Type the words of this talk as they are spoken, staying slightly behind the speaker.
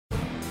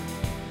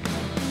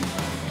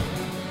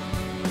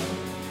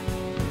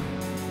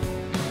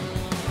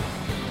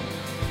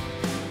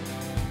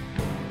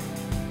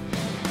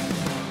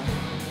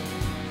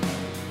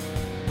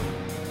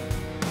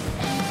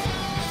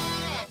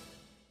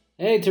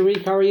Hey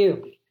Tariq, how are you?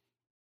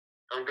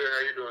 I'm good. How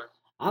you doing?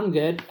 I'm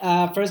good.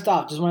 First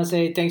off, just want to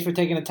say thanks for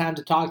taking the time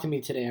to talk to me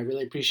today. I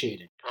really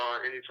appreciate it.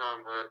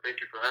 Anytime. Thank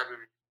you for having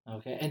me.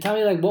 Okay, and tell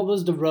me like what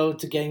was the road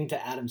to getting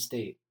to Adams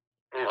State?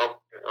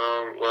 Well,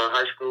 in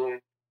high school,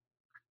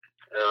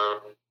 um,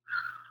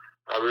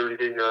 I really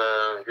didn't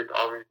get the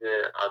offers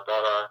that I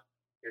thought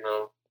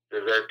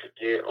deserved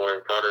to get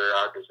or thought that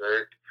I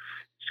deserved.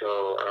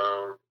 So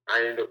I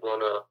ended up going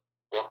to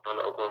walk on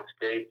to Oklahoma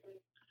State.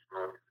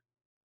 Um,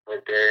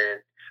 Went there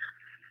and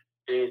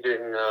things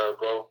didn't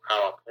go how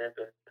I planned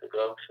them to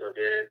go. So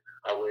then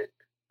I went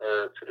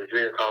to the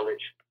junior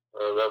college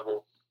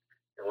level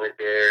and went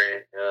there,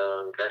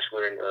 and that's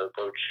when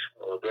Coach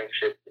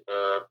Blankenship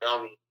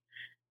found me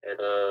at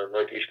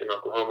Northeastern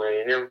Oklahoma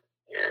A&M,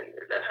 and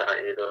that's how I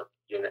ended up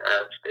getting to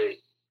App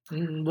State.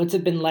 What's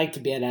it been like to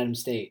be at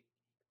Adams State?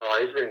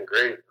 It's been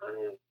great. I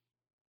mean,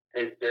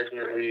 it's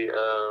definitely.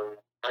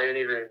 I didn't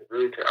even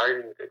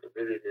take a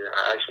visit there.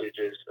 I actually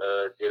just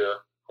did a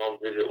home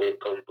visit with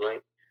Coach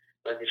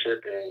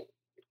Blankenship, and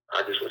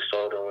I just was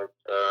sold on what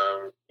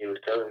he was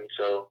telling me.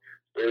 So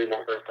really,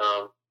 my first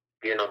time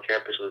being on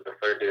campus was the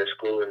first day of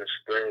school in the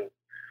spring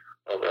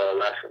of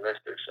last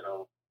semester.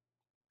 So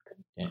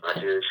Yeah. I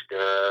just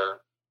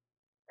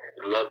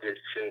loved it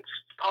since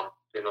I've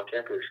been on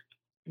campus.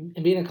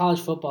 And being a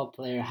college football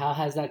player, how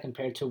has that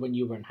compared to when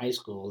you were in high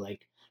school?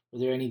 Like, were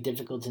there any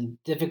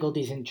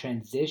difficulties in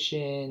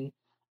transition,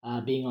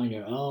 being on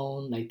your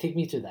own? Like, take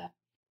me through that.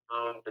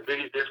 The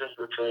biggest difference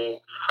between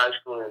high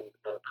school and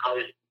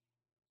college,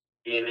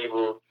 being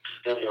able to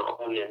stay on your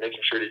own and making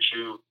sure that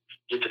you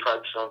get to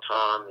practice on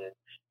time and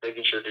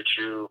making sure that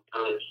you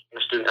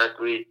a student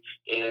athlete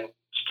and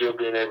still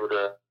being able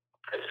to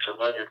practice and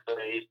run your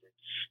plays,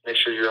 make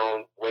sure you're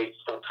on weight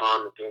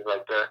sometime and things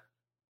like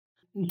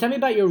that. Tell me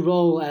about your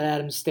role at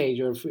Adams State.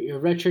 You're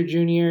a redshirt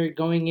junior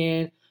going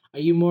in. Are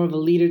you more of a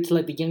leader to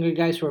like the younger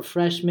guys who are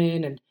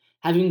freshmen? And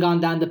having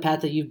gone down the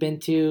path that you've been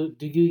to,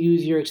 do you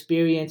use your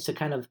experience to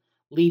kind of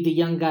lead the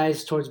young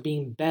guys towards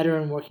being better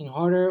and working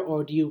harder,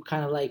 or do you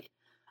kind of like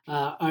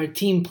are a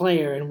team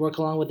player and work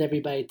along with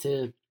everybody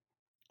to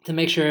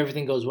make sure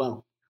everything goes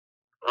well?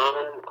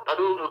 I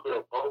do a little bit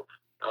of both.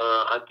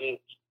 I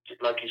think,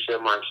 like you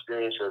said, my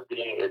experience of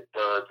being at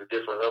the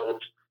different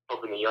levels,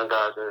 helping the young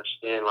guys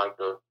understand like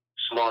the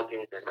small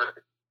things that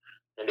matter,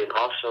 and then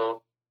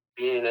also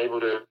being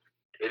able to,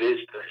 it is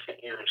the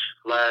seniors'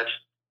 last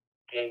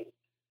thing,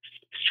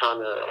 is trying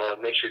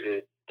to make sure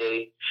that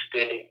they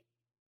stay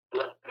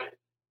blessed,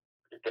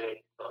 that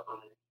they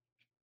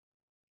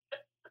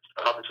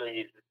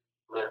opportunities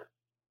to live.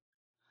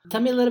 Tell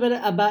me a little bit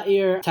about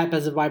your type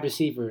as a wide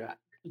receiver.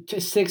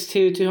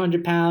 6'2",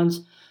 200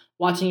 pounds.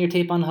 Watching your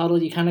tape on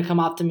Huddle, you kind of come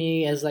off to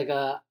me as like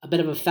a bit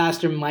of a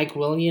faster Mike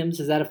Williams.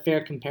 Is that a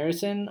fair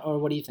comparison, or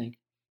what do you think?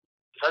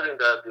 I think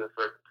that'd be a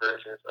fair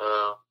comparison.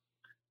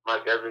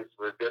 Mike Evans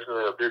was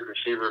definitely a big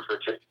receiver for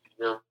Texas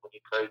A&M when he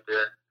played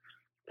there,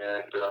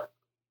 and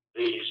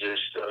he's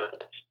just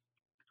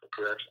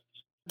correction.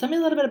 Tell me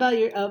a little bit about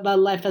your about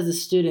life as a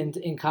student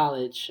in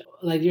college,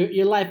 like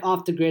your life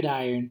off the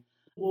gridiron.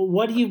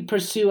 What do you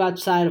pursue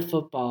outside of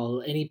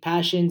football? Any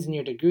passions in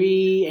your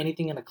degree?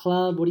 Anything in a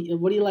club? What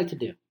do you like to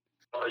do?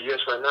 Yes,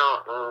 right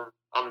now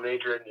I'm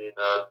majoring in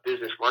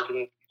business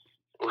marketing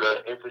with an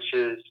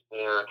emphasis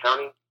in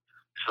accounting.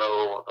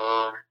 So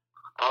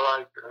I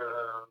like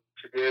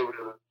to be able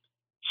to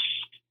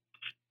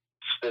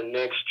the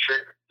next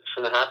trip is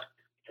gonna happen.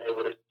 Be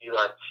able to be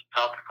like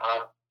top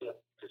five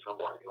to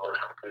somebody, or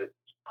how could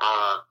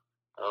uh,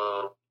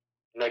 uh,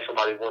 make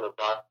somebody want to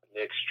buy the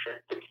next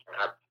trip that can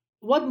happen.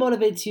 What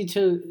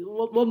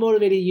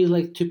motivated you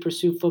like to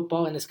pursue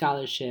football and a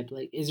scholarship?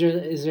 Like, is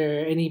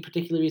there any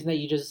particular reason that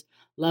you just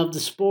love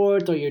the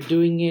sport or you're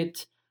doing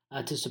it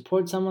to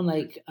support someone?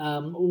 Like,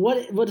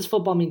 what does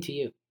football mean to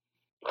you?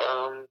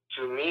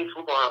 To me,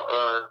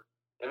 football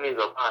it means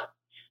a lot.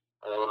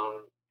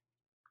 Um,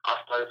 I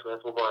started playing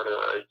football at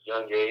a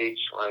young age,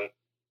 like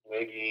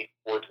maybe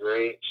fourth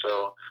grade.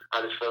 So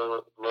I just fell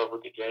in love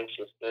with the game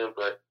since then.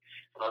 But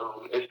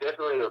it's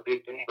definitely a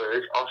big thing. But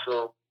it's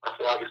also, I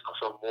feel like it's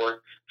also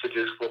more to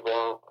just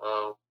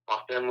football. My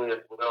family as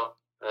well,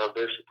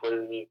 they're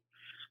supporting me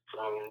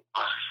from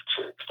I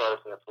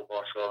started playing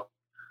football. So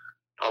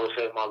I would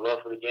say my love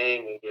for the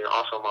game, and then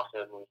also my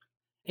family.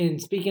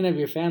 And speaking of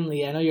your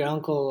family, I know your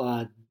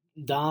uncle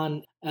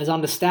Don is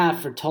on the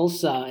staff for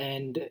Tulsa,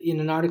 and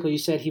in an article you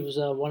said he was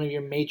one of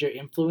your major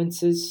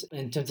influences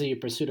in terms of your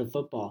pursuit of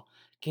football.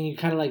 Can you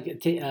kind of like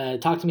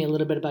talk to me a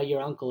little bit about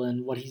your uncle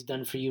and what he's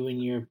done for you in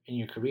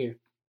your career?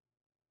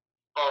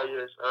 Oh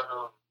yes,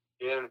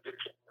 Dan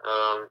Dixon.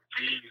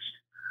 He's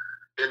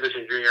Ben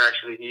Dixon Jr.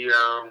 Actually, he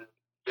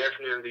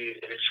definitely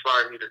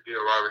inspired me to be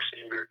a wide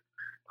receiver.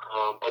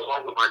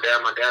 Along with my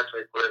dad. My dad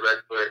played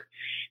quarterback, but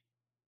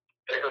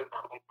him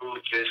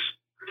just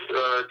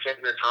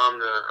taking the time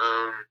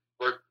to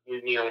work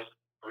with me on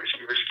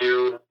receiver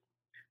skills,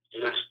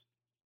 just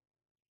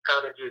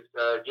kind of just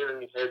giving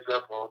me heads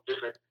up on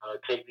different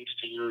techniques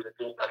to use and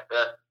things like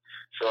that.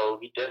 So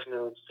he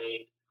definitely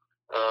stayed,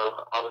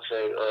 I would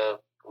say,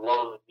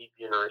 role of me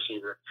being a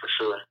receiver for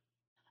sure.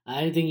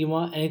 Anything you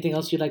want? Anything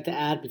else you'd like to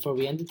add before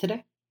we end it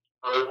today?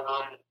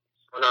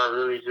 Not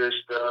really. Just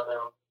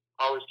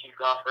always keep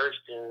God first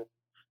and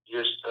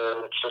just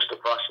trust the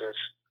process.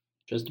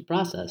 Just the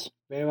process.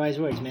 Very wise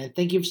words, man.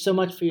 Thank you so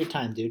much for your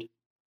time, dude.